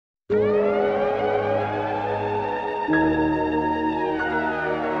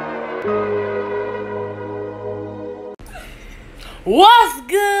What's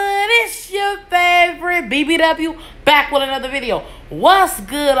good? It's your favorite BBW back with another video. What's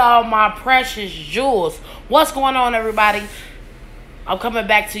good, all my precious jewels? What's going on, everybody? I'm coming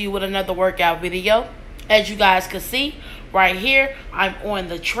back to you with another workout video. As you guys can see right here, I'm on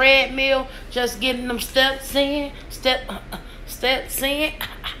the treadmill, just getting them steps in, steps in,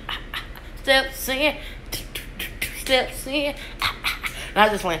 steps in, steps in. Not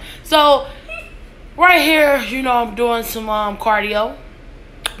just playing. So right here, I'm doing some cardio.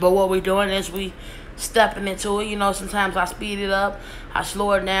 But what we're doing is we stepping into it. Sometimes I speed it up, I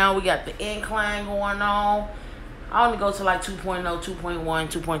slow it down. We got the incline going on. I only go to like 2.0, 2.1,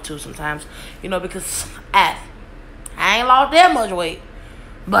 2.2 sometimes. Because I ain't lost that much weight.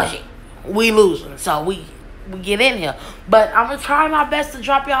 But we losing. So we get in here. But I'm going to try my best to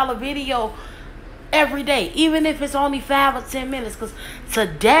drop y'all a video every day. Even if it's only 5 or 10 minutes. Because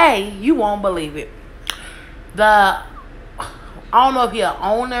today, you won't believe it. I don't know if he's an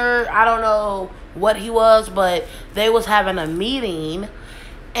owner. I don't know what he was. But they was having a meeting.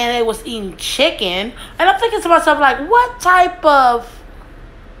 And they was eating chicken. And I'm thinking to myself, like, what type of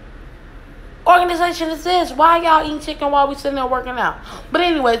organization is this? Why y'all eating chicken while we sitting there working out? But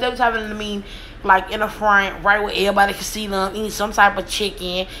anyways, they was having a meeting, like, in the front, right where everybody can see them eating some type of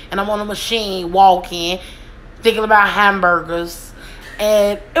chicken. And I'm on the machine walking, thinking about hamburgers.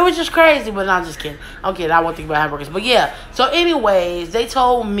 And it was just crazy, but no, I'm just kidding. I'm kidding. I won't think about hamburgers. But yeah, so anyways, they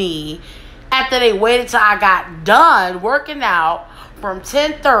told me after they waited till I got done working out from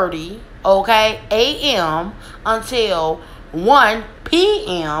 10:30, a.m. until 1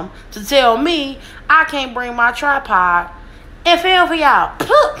 p.m. to tell me I can't bring my tripod and film for y'all.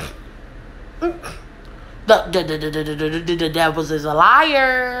 The devil is a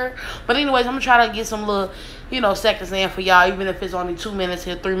liar. But anyways, I'm going to try to get some little, seconds in for y'all. Even if it's only 2 minutes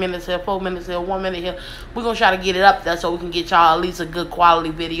here, 3 minutes here, 4 minutes here, 1 minute here. We're going to try to get it up there so we can get y'all at least a good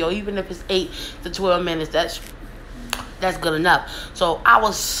quality video. Even if it's 8 to 12 minutes, that's good enough. So I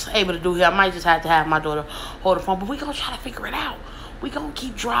was able to do here. I might just have to have my daughter hold the phone. But we're going to try to figure it out. We're going to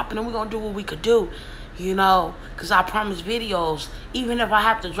keep dropping and we're going to do what we could do. Because I promise videos, even if I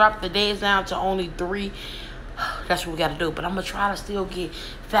have to drop the days down to only 3, that's what we got to do. But I'm going to try to still get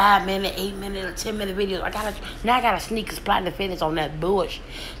 5-minute, 8-minute, or 10-minute videos. I got to sneak a Platinum Fitness on that bush.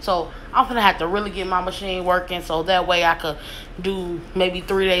 So I'm going to have to really get my machine working so that way I could do maybe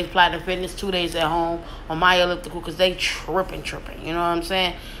 3 days Platinum Fitness, 2 days at home on my elliptical because they tripping. You know what I'm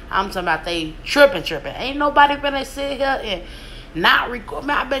saying? I'm talking about they tripping. Ain't nobody finna sit here and not record.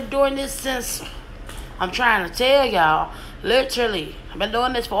 I've been doing this since, I'm trying to tell y'all, literally, I've been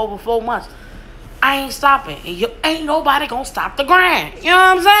doing this for over 4 months. I ain't stopping. And ain't nobody gonna stop the grind. You know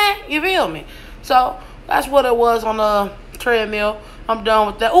what I'm saying? You feel me? So, that's what it was on the treadmill. I'm done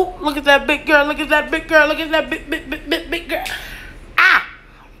with that. Oh, look at that big girl. Look at that big girl. Look at that big girl. Ah!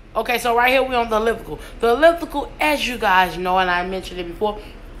 Okay, so right here we on the elliptical. The elliptical, as you guys know, and I mentioned it before,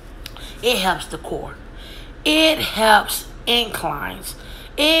 it helps the core. It helps inclines.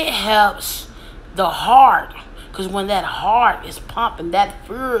 It helps the heart. Because when that heart is pumping, that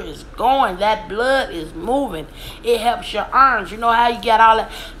fluid is going, that blood is moving, it helps your arms. You know how you got all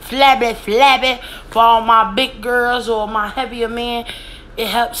that flabby for all my big girls or my heavier men? It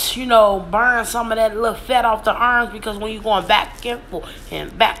helps, burn some of that little fat off the arms because when you're going back and forth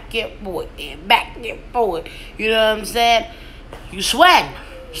and back and forth and back and forth, you know what I'm saying? You sweating.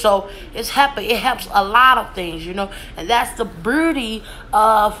 So it helps a lot of things, and that's the beauty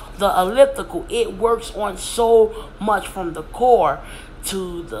of the elliptical. It works on so much from the core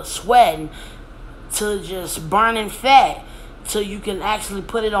to the sweating to just burning fat, so you can actually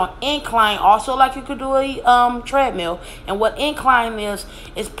put it on incline also, like you could do a treadmill. And what incline is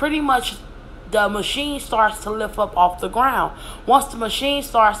pretty much the machine starts to lift up off the ground. Once the machine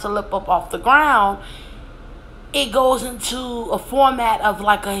starts to lift up off the ground, it goes into a format of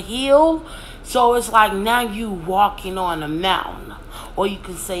like a hill. So it's like now you walking on a mountain. Or you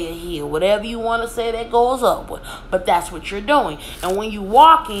can say a hill. Whatever you want to say that goes upward. But that's what you're doing. And when you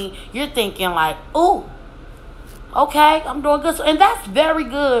walking, you're thinking like, ooh, okay, I'm doing good. And that's very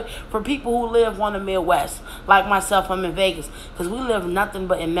good for people who live on the Midwest. Like myself, I'm in Vegas. Because we live nothing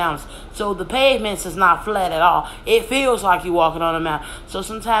but in mountains. So the pavements is not flat at all. It feels like you're walking on a mountain. So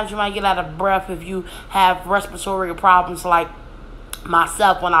sometimes you might get out of breath if you have respiratory problems like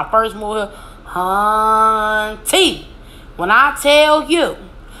myself. When I first moved here, hunty, when I tell you,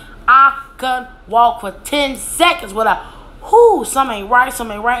 I could walk for 10 seconds without, something ain't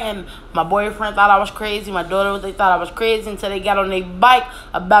right. And my boyfriend thought I was crazy. My daughter, they thought I was crazy until they got on their bike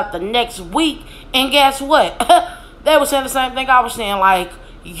about the next week. And guess what? They were saying the same thing I was saying. Like,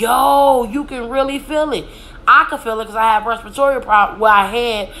 yo, you can really feel it. I could feel it because I have respiratory problems. Well, I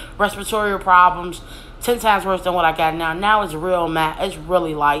had respiratory problems 10 times worse than what I got now. Now it's it's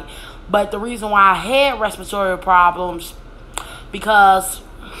really light. But the reason why I had respiratory problems, because,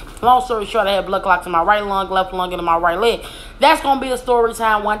 long story short, I had blood clots in my right lung, left lung, and in my right leg. That's going to be a story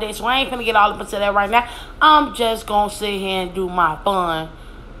time one day, so I ain't finna get all up into that right now. I'm just going to sit here and do my fun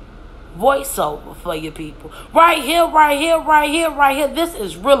voiceover for you people. Right here, right here, right here, right here. This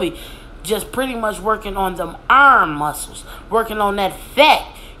is really just pretty much working on them arm muscles, working on that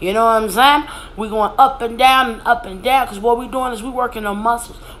fat. You know what I'm saying? We're going up and down and up and down, because what we're doing is we're working on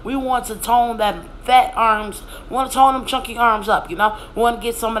muscles. We want to tone that fat arms. We want to tone them chunky arms up, you know? We want to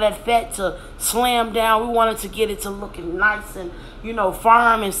get some of that fat to slam down. We wanted to get it to looking nice and, you know,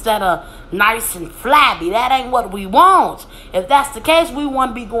 firm instead of nice and flabby. That ain't what we want. If that's the case, we want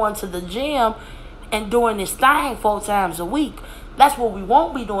to be going to the gym and doing this thing 4 times a week. That's what we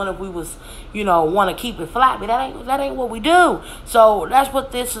won't be doing if we was, you know, want to keep it flat. That ain't what we do. So that's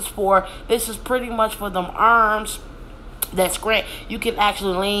what this is for. This is pretty much for them arms. That's great. You can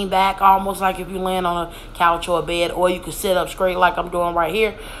actually lean back almost like if you land on a couch or a bed, or you can sit up straight like I'm doing right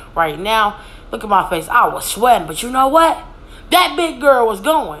here, right now. Look at my face. I was sweating, but you know what? That big girl was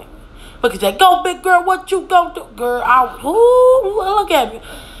going. Look at that. Go, big girl. What you gonna do? Girl, look at me.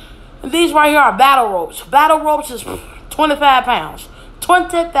 These right here are battle ropes. Battle ropes is 25 pounds.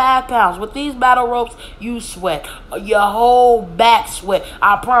 25 pounds. With these battle ropes, you sweat. Your whole back sweat.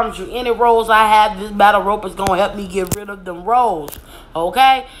 I promise you, any rolls I have, this battle rope is going to help me get rid of them rolls.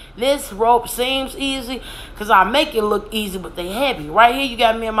 Okay? This rope seems easy because I make it look easy, but they heavy. Right here, you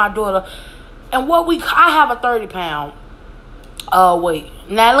got me and my daughter. And I have a 30-pound weight.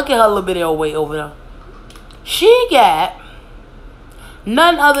 Now, look at her little bit of weight over there. She got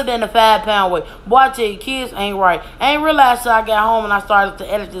none other than a 5-pound weight. Boy, I tell you, kids ain't right. I ain't realized till I got home and I started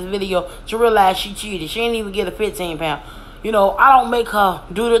to edit this video to realize she cheated. She ain't even get a 15-pound. You know, I don't make her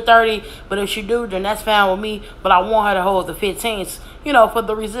do the 30, but if she do, then that's fine with me. But I want her to hold the 15s, you know, for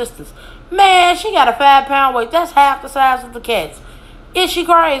the resistance. Man, she got a 5-pound weight. That's half the size of the cats. Is she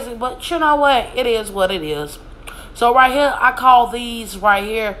crazy? But you know what? It is what it is. So right here, I call these weight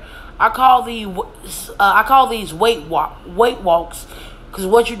walks. Because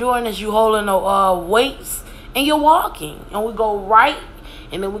what you're doing is you holding the weights and you're walking. And we go right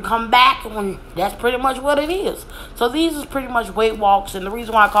and then we come back, and that's pretty much what it is. So these is pretty much weight walks. And the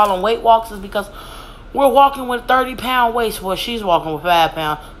reason why I call them weight walks is because we're walking with 30-pound weights. Well, she's walking with 5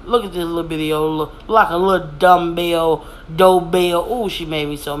 pounds. Look at this little video. Look like a little dumbbell, Ooh, she made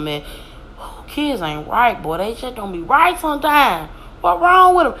me so mad. Kids ain't right, boy. They just don't be right sometimes. What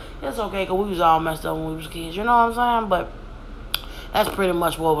wrong with them? It's okay, because we was all messed up when we was kids. You know what I'm saying? But that's pretty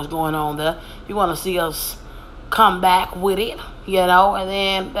much what was going on there. You want to see us come back with it, you know, and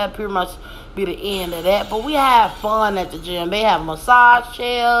then that pretty much be the end of that. But we have fun at the gym. They have massage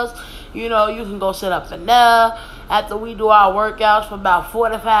chairs. You know, you can go sit up in there. After we do our workouts for about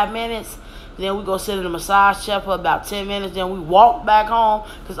 45 minutes, then we go sit in the massage chair for about 10 minutes. Then we walk back home,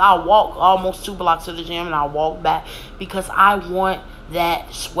 because I walk almost 2 blocks to the gym, and I walk back because I want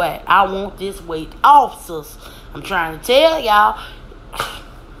that sweat. I want this weight off, sis. I'm trying to tell y'all.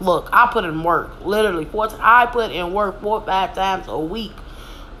 Look, I put in work. Literally, I put in work 4 or 5 times a week.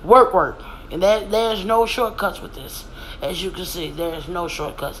 Work. And there's no shortcuts with this. As you can see, there's no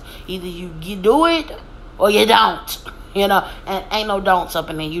shortcuts. Either you do it or you don't. You know, and ain't no don'ts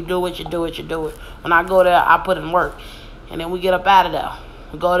up in there. You do it, you do it, you do it. When I go there, I put in work. And then we get up out of there.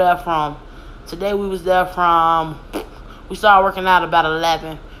 We go there today we started working out about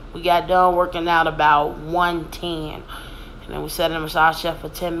 11. We got done working out about 1:10. And then we sat in the massage chair for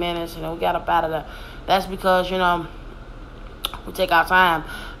 10 minutes, and then we got up out of there. That's because, you know, we take our time.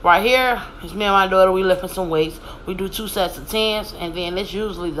 Right here, it's me and my daughter. We lifting some weights. We do 2 sets of 10s, and then it's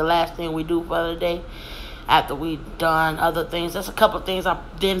usually the last thing we do for the day after we done other things. There's a couple of things I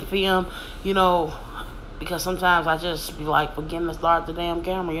didn't film, you know, because sometimes I just be like forgetting to start the damn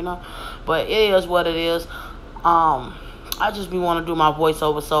camera, you know. But it is what it is. I just want to do my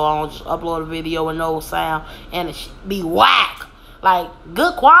voiceover, so I don't just upload a video with no sound and it be whack. Like,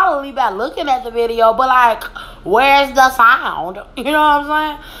 good quality by looking at the video, but like, where's the sound? You know what I'm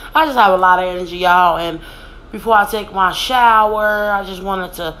saying? I just have a lot of energy, y'all, and before I take my shower, I just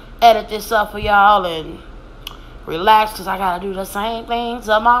wanted to edit this up for y'all and relax, because I got to do the same thing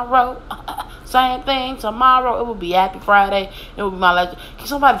tomorrow. Same thing tomorrow. It will be Happy Friday. It will be my last. Can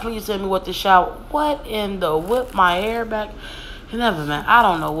somebody please tell me what the shower? What in the whip my hair back? Never, man. I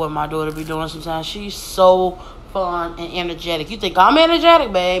don't know what my daughter be doing sometimes. She's so fun and energetic. You think I'm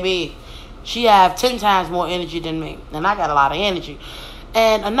energetic, baby? She have 10 times more energy than me, and I got a lot of energy.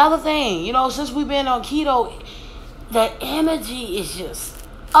 And another thing, you know, since we've been on keto, the energy is just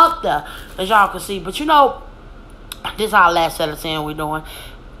up there, as y'all can see. But you know, this is our last set of 10 we're doing.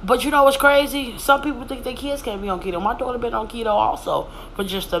 But you know what's crazy? Some people think their kids can't be on keto. My daughter been on keto also for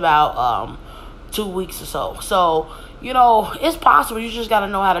just about 2 weeks or so. So, you know, it's possible. You just got to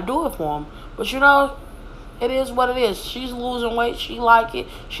know how to do it for them. But, you know, it is what it is. She's losing weight. She like it.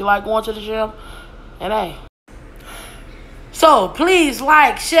 She like going to the gym. And, hey. So, please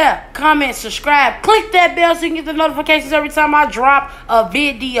like, share, comment, subscribe. Click that bell so you can get the notifications every time I drop a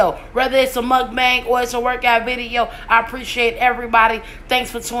video. Whether it's a mukbang or it's a workout video. I appreciate everybody.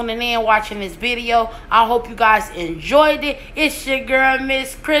 Thanks for tuning in, watching this video. I hope you guys enjoyed it. It's your girl,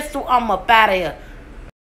 Miss Crystal. I'm up out of here.